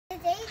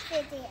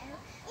video,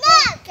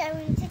 we're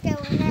going to go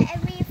on an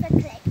arriva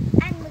clip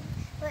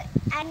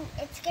and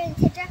it's going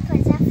to drop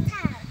us off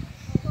town.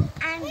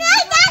 And we're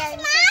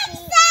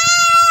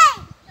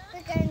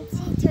going to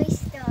see Toy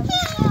Story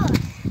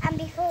 4. And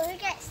before we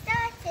get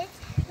started,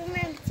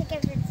 remember to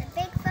give us a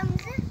big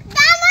thumbs up.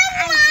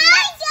 And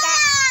let's get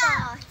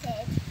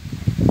started.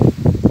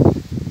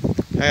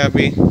 Hi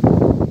Abby.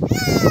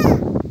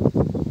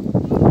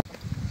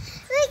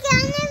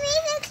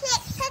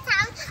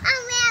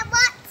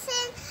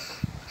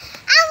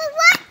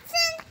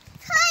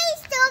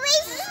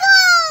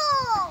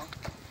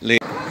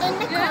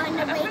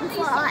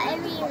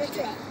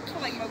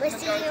 We'll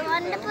see you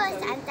on the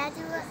bus and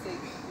Daddy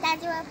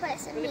will put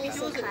some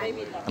music on.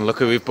 And look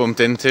who we've bumped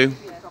into.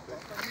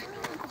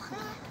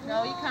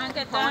 No, you can't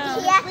get down.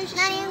 Here,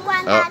 Nanny and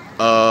Grandad.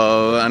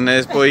 Oh, and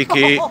there's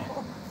Boykie. Oh,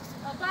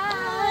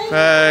 bye.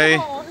 Bye.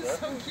 Oh, that's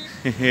so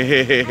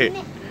cute.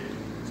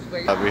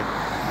 Abby.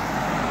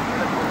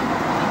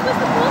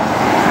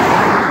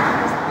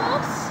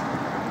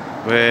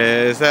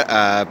 Where's the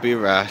Abby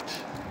rat?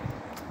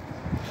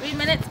 3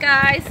 minutes,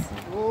 guys.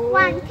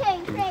 1, 2,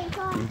 3,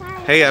 4,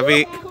 5. Hey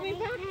Abby.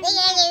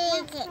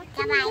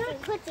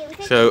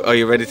 So, are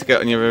you ready to get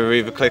on your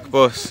Arriva Click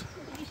bus?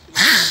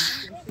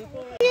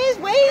 Cheers,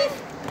 wave.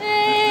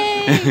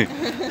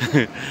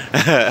 Hey.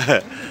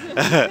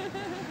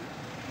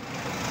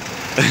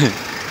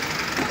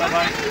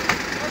 Bye-bye.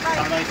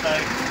 Have a nice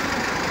day.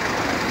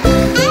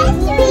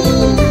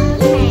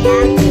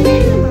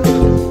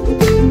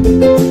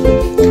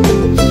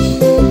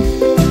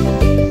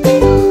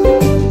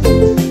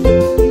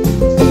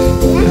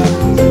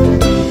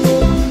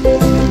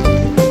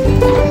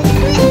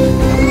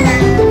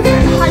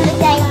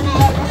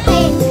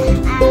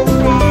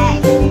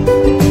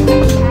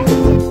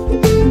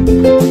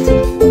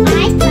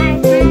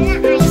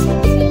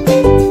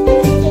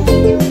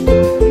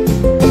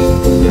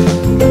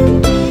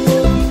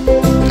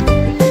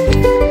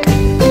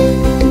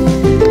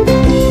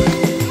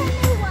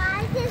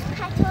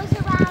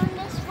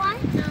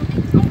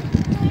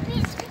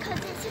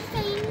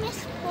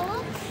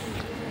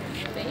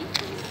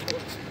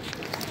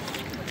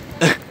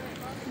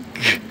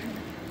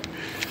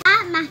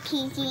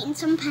 He's eating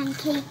some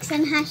pancakes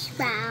and hash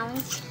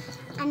browns,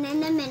 and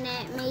in a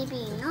minute,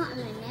 maybe not a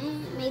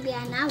minute, maybe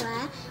an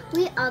hour,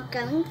 we are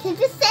going to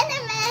the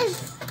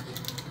cinemas.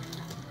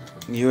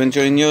 You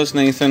enjoying yours,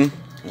 Nathan?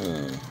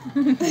 And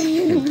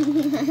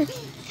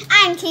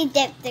he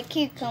dipped the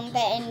cucumber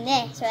in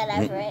this,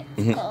 whatever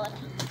it's called.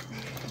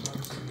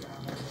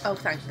 Oh,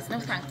 thanks. No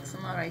thanks.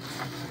 I'm alright.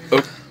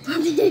 Oh.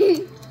 Cinemas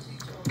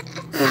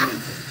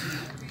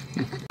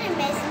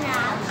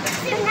now.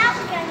 So now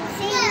we're going to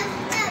see.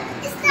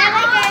 Now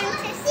we're going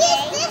to see.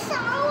 Is this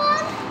our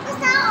one? Is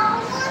that our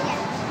one? Yeah.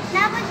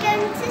 Now we're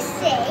going to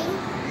see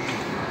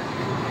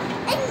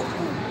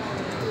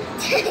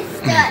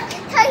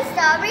Toy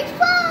Story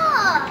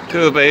 4.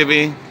 Cool,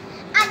 baby.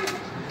 And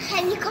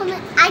can you come?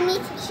 I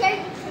need to show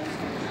you something.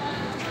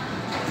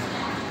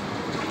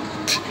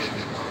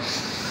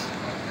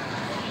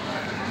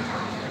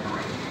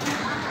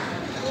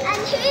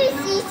 And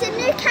who's the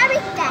new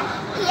character?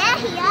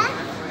 Here.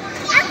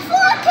 And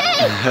Forky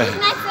is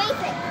my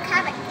favourite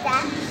character.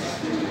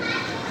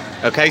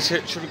 Okay,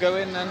 should we go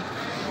in then?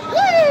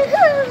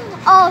 Woohoo!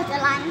 Oh, the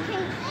Lion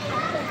King.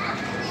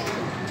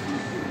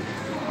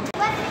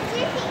 What did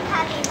you think,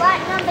 Abby? What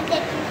number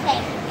did you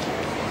think?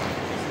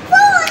 4,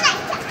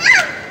 let's go!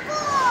 4!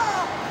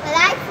 Well,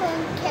 I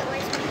think it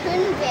was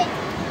 100.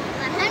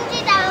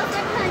 100 out of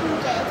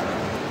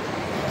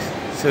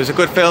 100. So it was a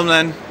good film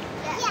then?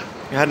 Yeah.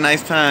 You had a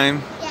nice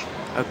time? Yeah.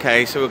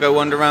 Okay, so we'll go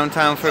wander around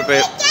town for a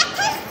bit.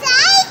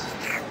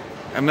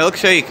 A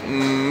milkshake?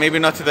 Maybe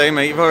not today,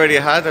 mate. You've already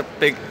had a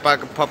big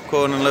bag of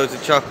popcorn and loads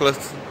of chocolate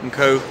and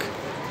Coke.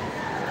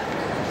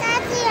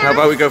 Daddy, How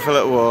about we go for a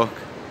little walk?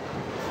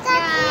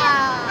 And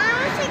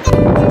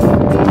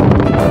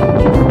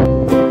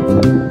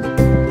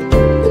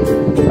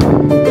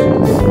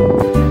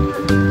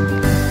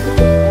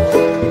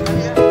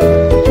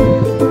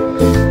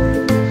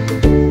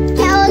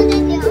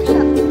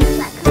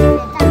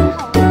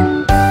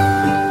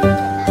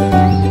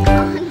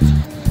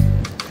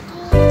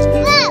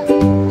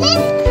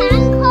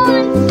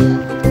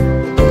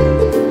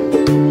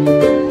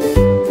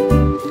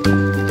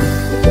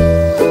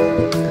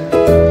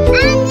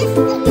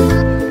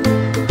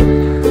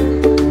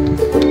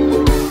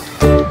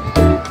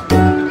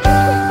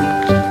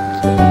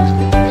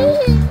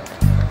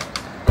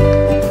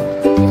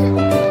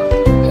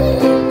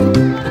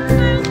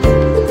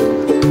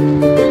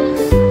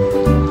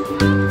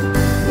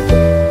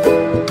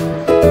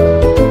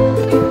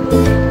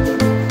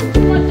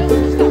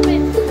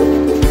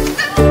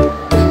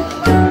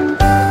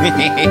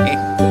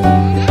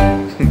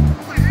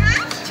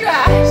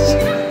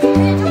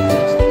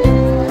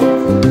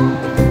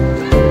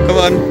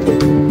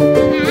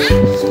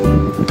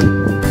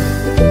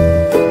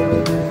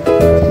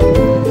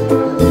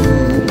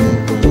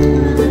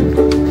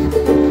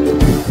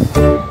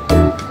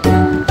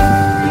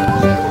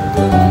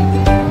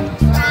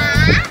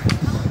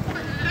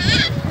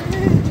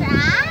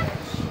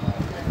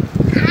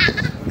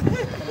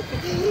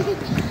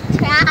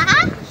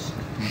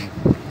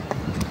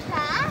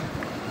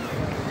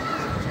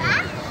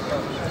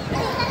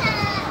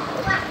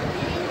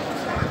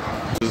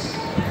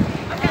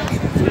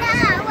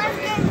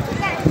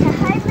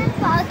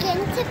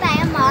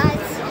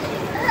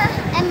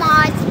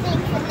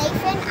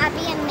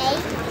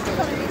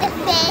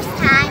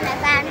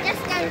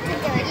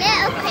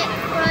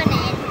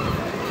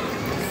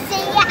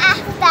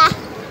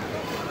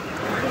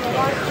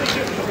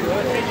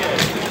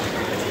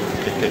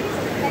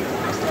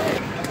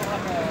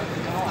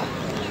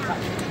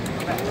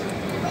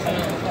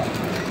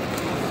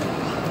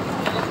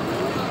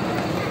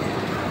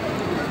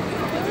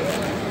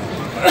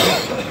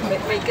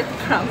Wait, get the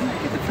pram.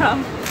 Get the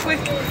pram.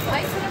 Quick.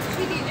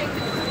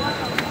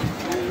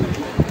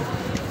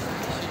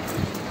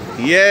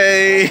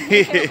 Yay!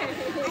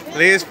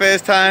 Leah's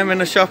first time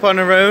in a shop on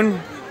her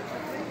own.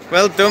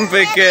 Well done,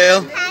 big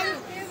girl.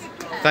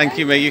 Thank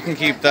you, mate. You can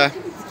keep that.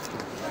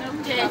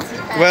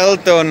 Well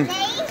done.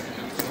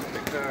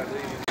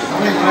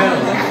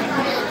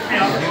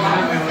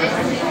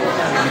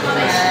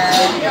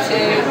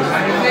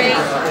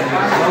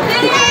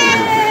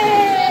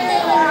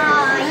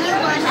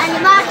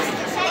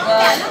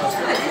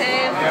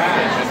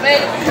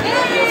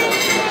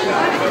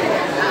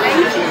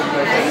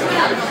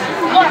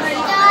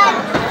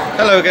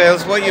 Hello,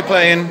 girls. What are you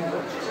playing?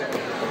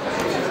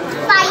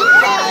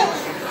 Fighters.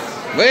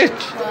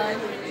 Which?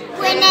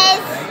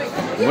 Winners.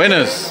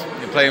 Winners.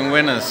 You're playing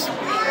winners. No,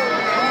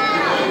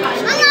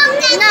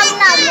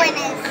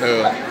 winners.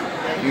 Cool.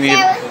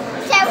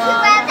 So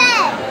whoever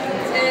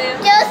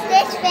does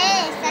this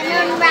first and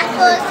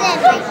unraffles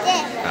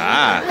everything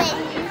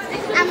wins.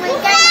 And we're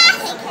going to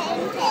take it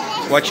in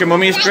first. What's your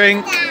mummy's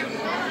drink?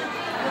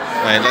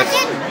 Right, let's...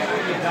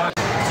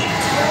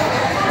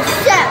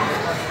 So,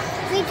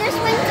 we just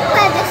went to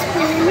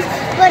Wetherspoons,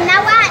 but now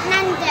we're at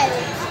Nando's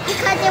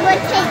because it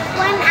would take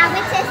 1 hour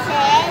to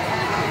say.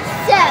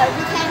 So,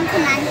 we came to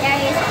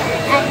Nando's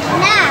and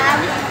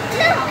now,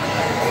 look,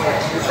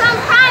 from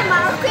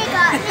Primark we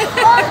got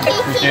all 3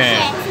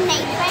 t-shirts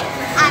made by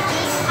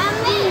Abby and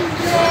me.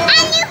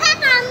 And you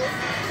have got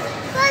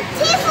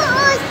 2 for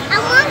us and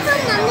 1 for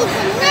Mummy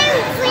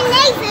for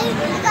Nathan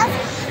because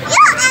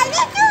you're a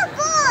little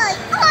boy,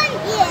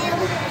 aren't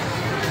you?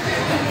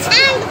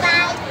 And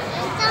bye.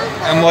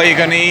 And what are you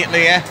going to eat,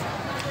 Leah?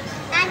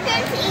 I'm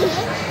going to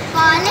eat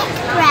garlic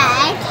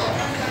bread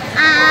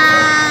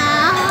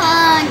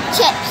and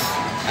chips.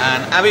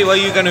 And Abby, what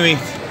are you going to eat?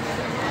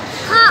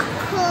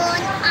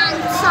 Popcorn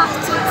and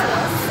sausages.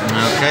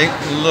 Okay,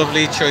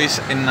 lovely choice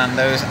in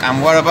Nando's.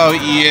 And what about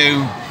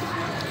you?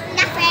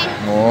 Nothing.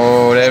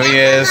 Oh, there he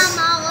is.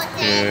 Nothing,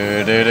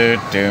 Do, do, do,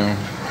 do.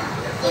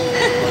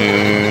 Do,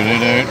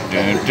 do,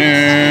 do, do,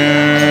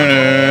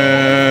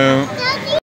 do.